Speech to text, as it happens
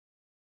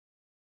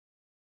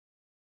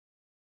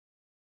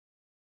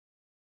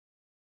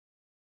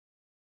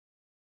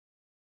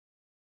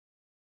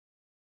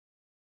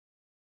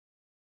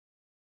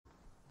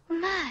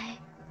my.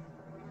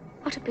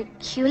 What a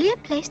peculiar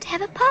place to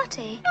have a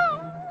party.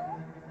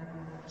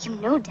 You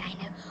know,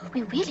 Dino,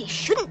 we really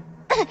shouldn't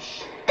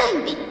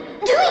be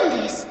doing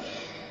this.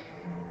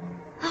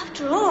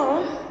 After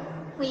all,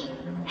 we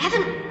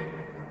haven't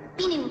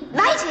been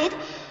invited,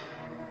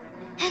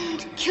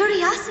 and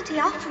curiosity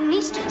often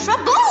leads to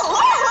trouble.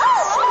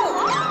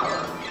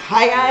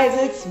 Hi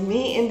guys, it's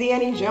me,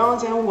 Indiana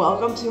Jones, and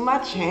welcome to my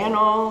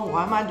channel.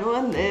 Why am I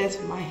doing this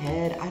with my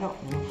head? I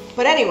don't know.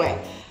 But anyway,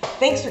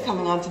 thanks for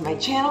coming onto my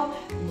channel.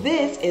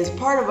 This is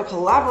part of a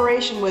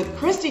collaboration with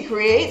Christie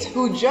Creates,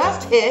 who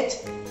just hit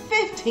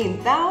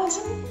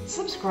 15,000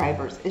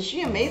 subscribers. Is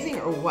she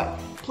amazing or what?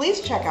 Please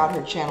check out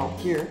her channel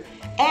here,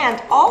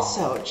 and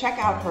also check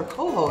out her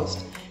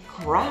co-host,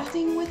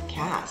 Crafting with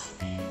Cass.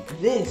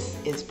 This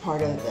is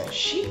part of the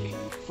Chic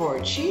for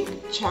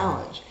Cheap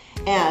challenge.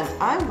 And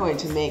I'm going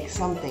to make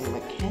something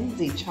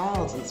Mackenzie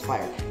Childs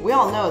inspired. We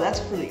all know that's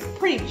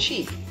pretty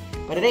cheap,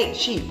 but it ain't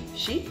cheap.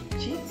 Cheap?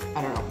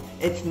 I don't know.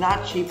 It's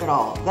not cheap at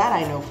all. That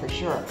I know for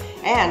sure.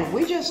 And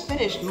we just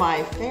finished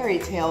my fairy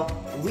tale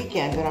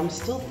weekend, and I'm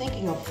still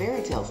thinking of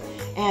fairy tales,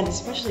 and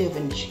especially of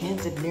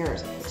enchanted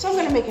mirrors. So I'm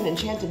going to make an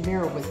enchanted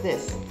mirror with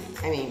this.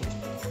 I mean,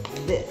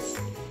 this.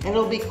 And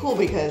it'll be cool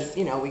because,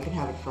 you know, we can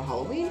have it for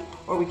Halloween,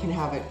 or we can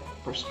have it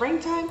for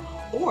springtime,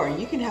 or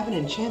you can have an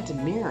enchanted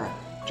mirror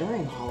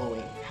during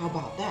Halloween. How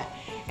about that?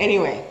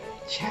 Anyway,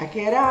 check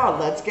it out.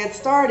 Let's get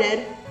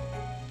started.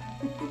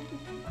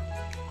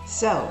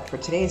 So, for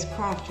today's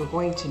craft, we're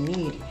going to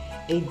need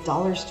a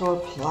dollar store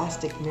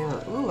plastic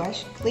mirror. Ooh, I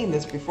should clean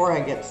this before I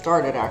get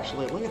started,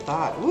 actually. Look at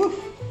that.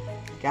 Oof.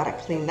 Gotta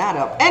clean that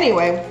up.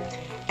 Anyway,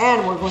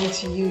 and we're going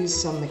to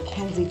use some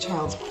Mackenzie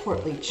Childs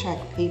Portly check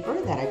paper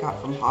that I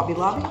got from Hobby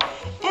Lobby,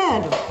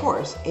 and of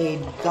course,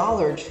 a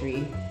Dollar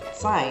Tree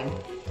sign.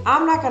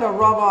 I'm not gonna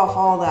rub off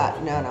all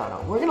that.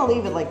 No. We're gonna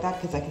leave it like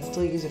that because I can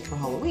still use it for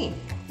Halloween.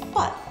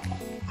 But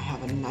I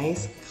have a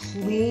nice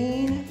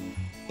clean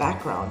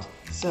background,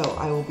 so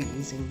I will be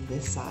using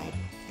this side.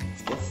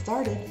 Let's get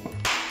started.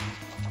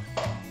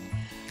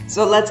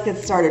 So let's get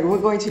started. We're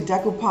going to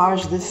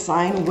decoupage this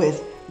sign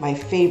with my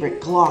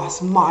favorite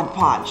gloss Mod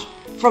Podge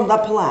from the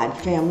Plaid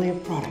family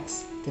of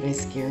products. Did I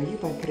scare you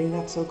by putting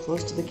that so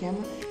close to the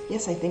camera?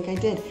 Yes, I think I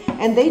did.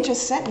 And they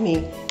just sent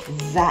me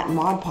that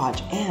Mod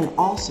Podge and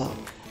also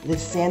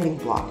this sanding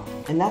block,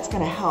 and that's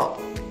going to help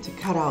to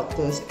cut out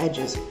those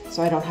edges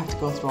so I don't have to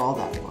go through all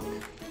that work.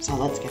 So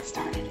let's get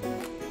started.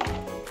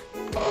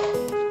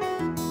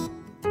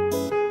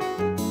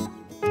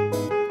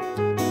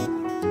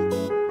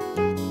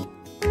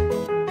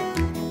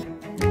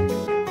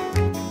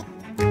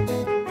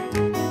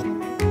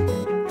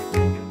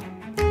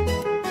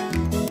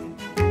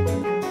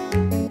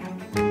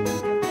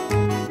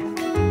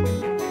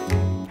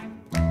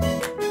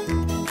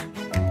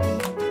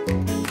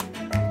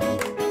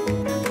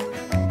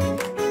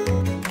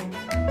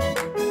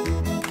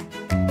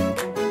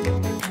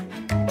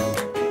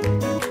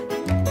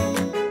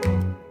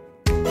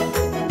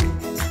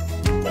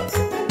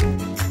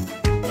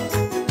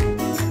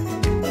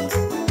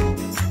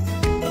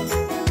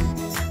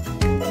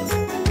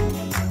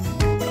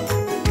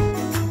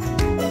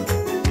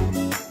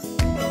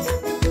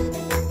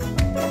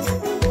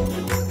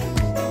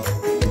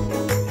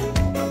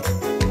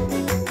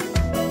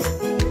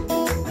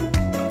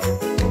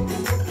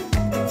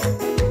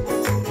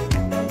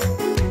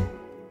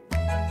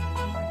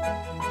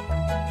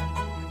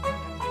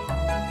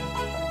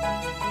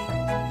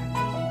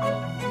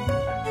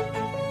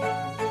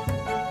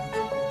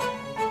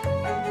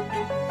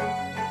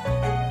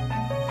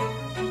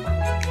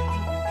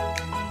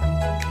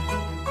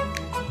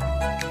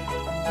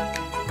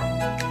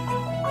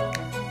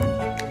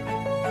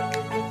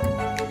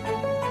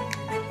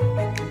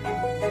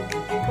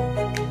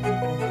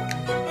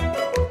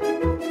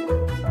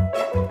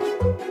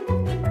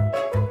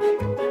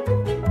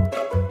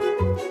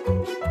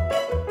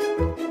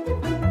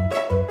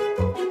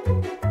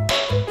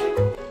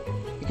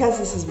 Because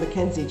this is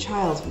Mackenzie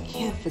Childs, we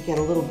can't forget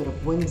a little bit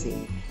of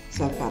whimsy.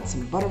 So I've got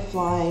some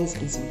butterflies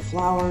and some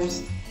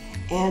flowers,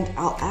 and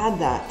I'll add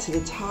that to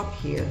the top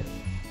here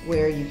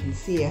where you can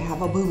see I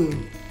have a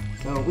boo-boo.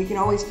 So we can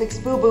always fix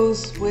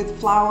boo-boos with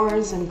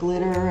flowers and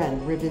glitter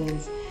and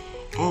ribbons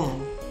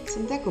and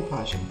some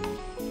decoupaging.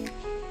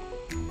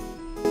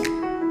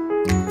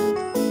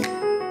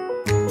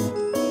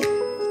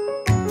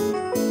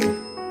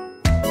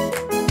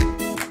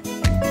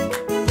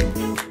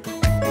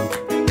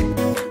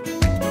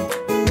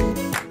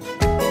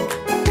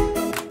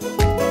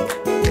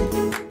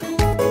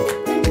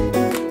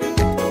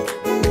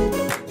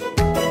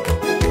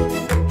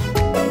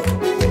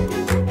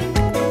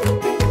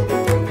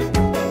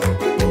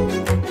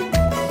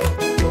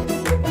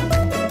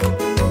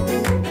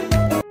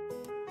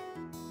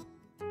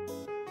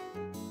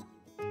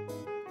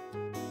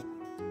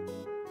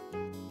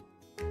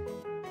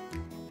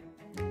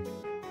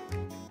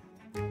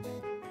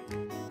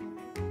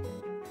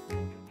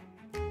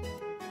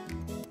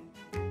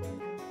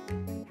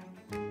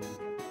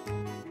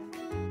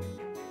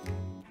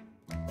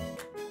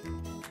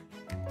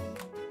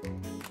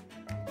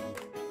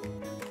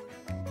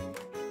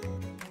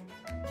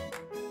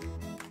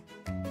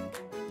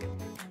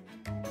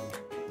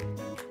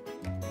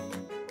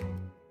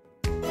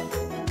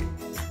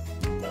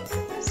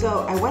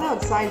 So I went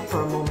outside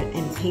for a moment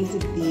and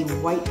painted the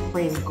white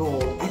frame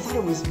gold. I thought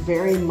it was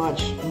very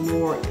much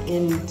more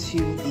into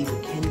the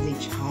Mackenzie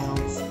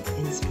Childs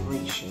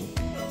inspiration.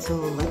 So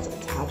let's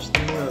attach the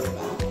mirror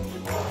back.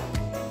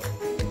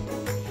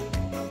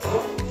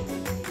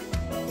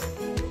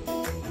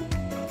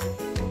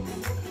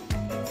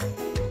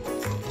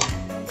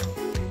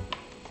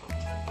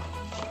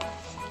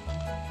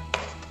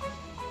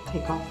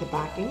 Take off the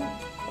backing.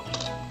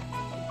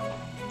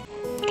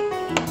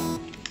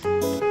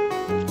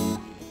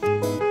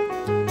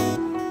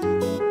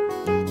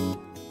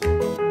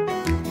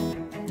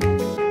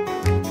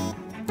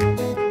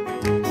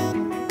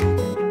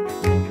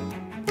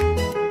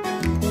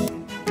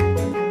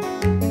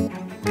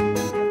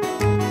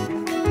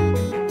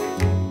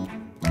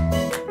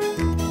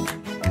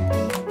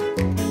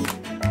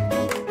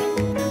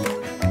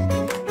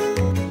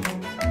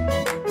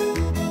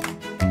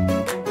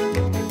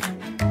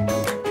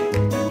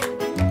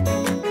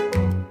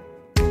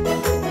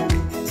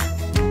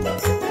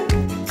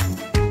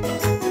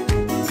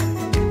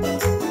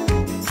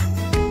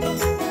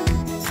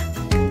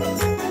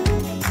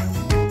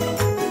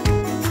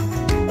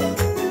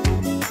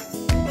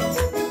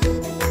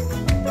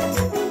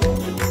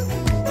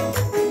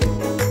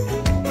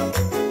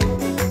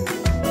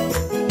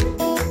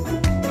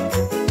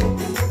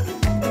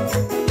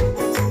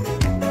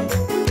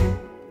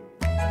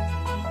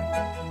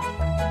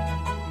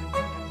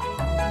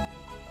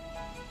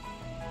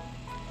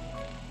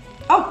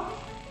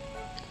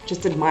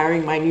 Just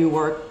admiring my new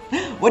work.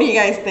 What do you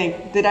guys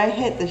think? Did I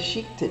hit the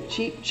chic to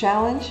cheap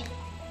challenge?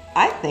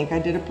 I think I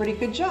did a pretty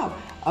good job.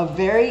 A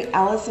very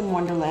Alice in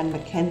Wonderland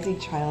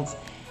MacKenzie Childs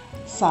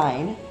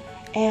sign,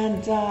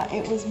 and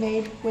it was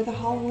made with a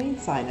Halloween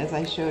sign, as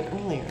I showed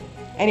earlier.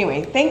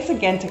 Anyway, thanks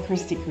again to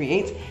Christie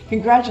Creates.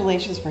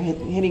 Congratulations for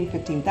hitting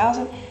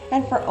 15,000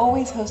 and for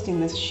always hosting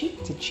this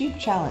chic to cheap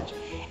challenge.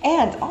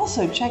 And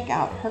also check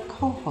out her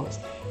co-host,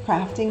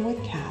 Crafting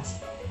with Cass.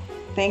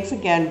 Thanks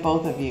again,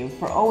 both of you,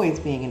 for always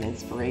being an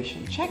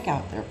inspiration. Check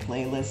out their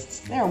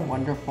playlists. They're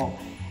wonderful.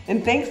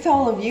 And thanks to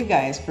all of you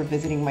guys for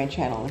visiting my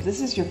channel. If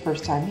this is your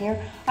first time here,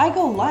 I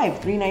go live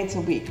 3 nights a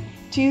week,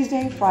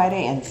 Tuesday,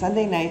 Friday, and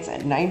Sunday nights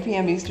at 9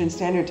 p.m. Eastern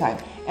Standard Time.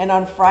 And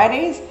on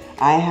Fridays,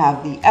 I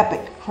have the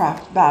Epic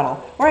Craft Battle,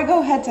 where I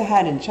go head to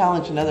head and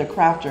challenge another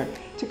crafter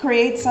to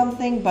create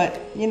something,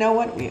 but you know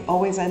what? We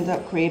always end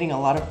up creating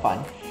a lot of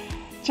fun.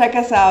 Check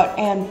us out,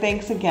 and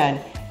thanks again.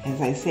 As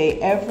I say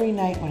every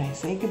night when I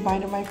say goodbye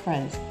to my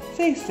friends,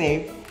 stay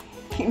safe,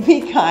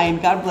 be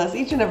kind, God bless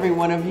each and every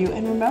one of you,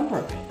 and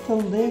remember to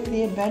live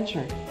the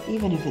adventure,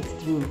 even if it's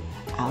through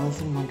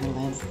Alice in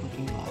Wonderland's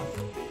Looking Glass.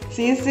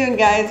 See you soon,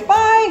 guys.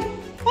 Bye!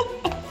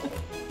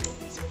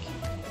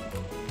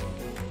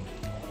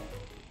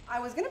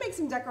 I was gonna make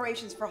some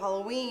decorations for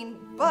Halloween,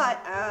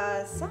 but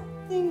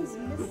something's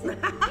missing.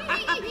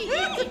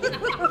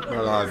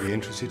 Well, I'd be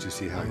interested to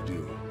see how you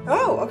do.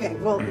 Oh, okay.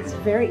 Well, it's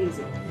very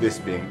easy. This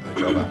being a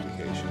job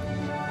application.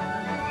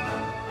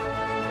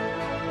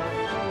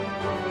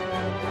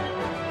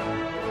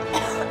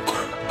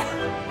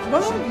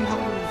 Well, So you have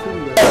a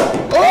feeling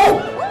that...